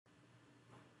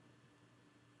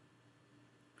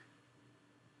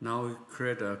Now we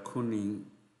create a cooling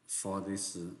for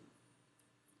this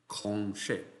cone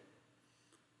shape.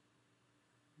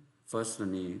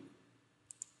 Firstly,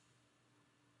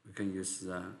 we can use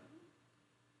the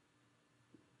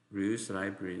reuse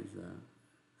library, the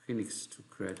Phoenix, to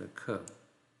create a curve.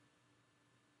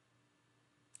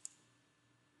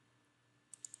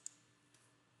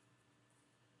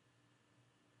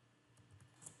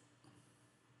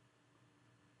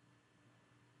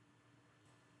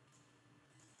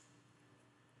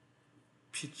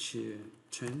 Pitch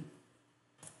 10,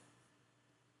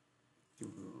 give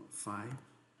 5,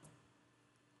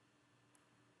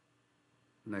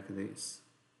 like this.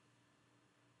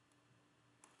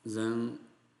 Then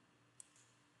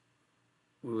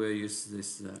we will use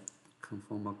this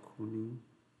conformal cooling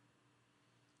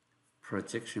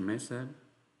projection method.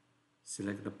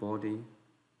 Select the body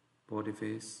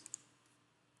face,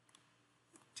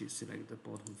 deselect the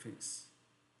bottom face.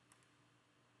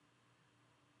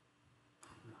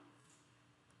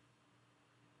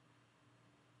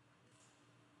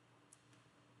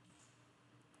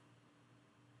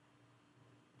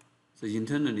 So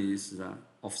internally is the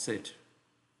offset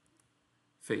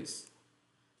face.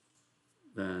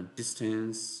 The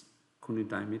distance, cooling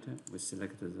diameter, we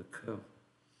select the curve.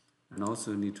 And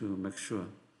also need to make sure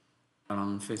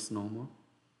along face normal,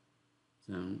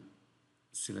 then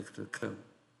select the curve.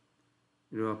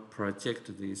 You will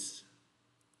project this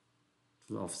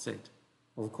to the offset.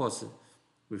 Of course,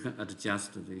 we can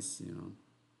adjust this,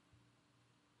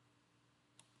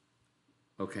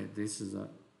 Okay, this is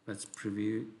let's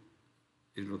preview.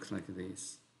 It looks like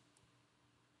this.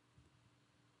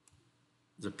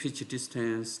 The pitch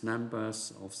distance,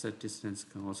 numbers, offset distance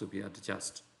can also be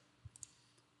adjusted.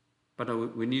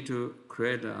 But we need to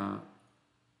create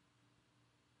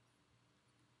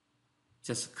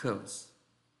just curves.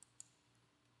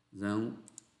 Then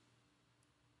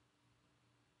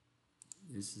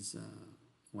this is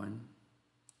one.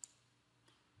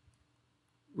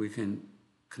 We can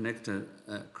connect,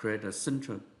 create a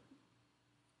central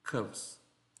curves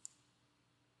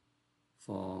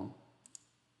for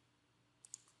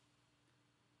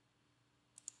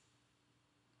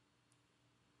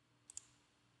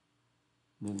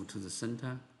move to the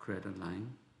center, create a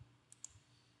line,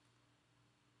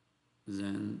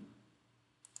 then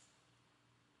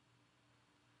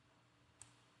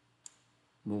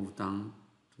move down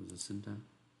to the center.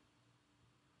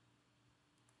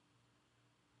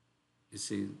 You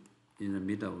see, in the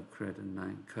middle, we create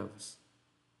 9 curves.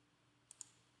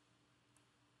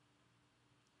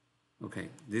 Okay,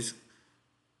 this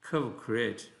curve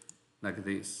create like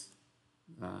this,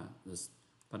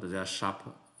 but they are sharp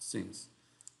things.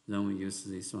 Then we use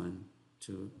this one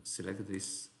to select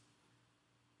this.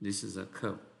 This is a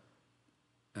curve.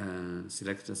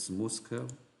 Select a smooth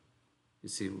curve. You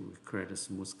see, we create a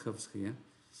smooth curves here.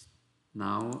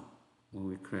 Now, when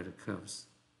we create curves,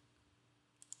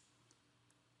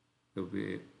 it will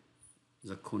be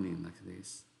the cooling like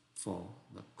this for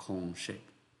the cone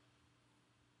shape.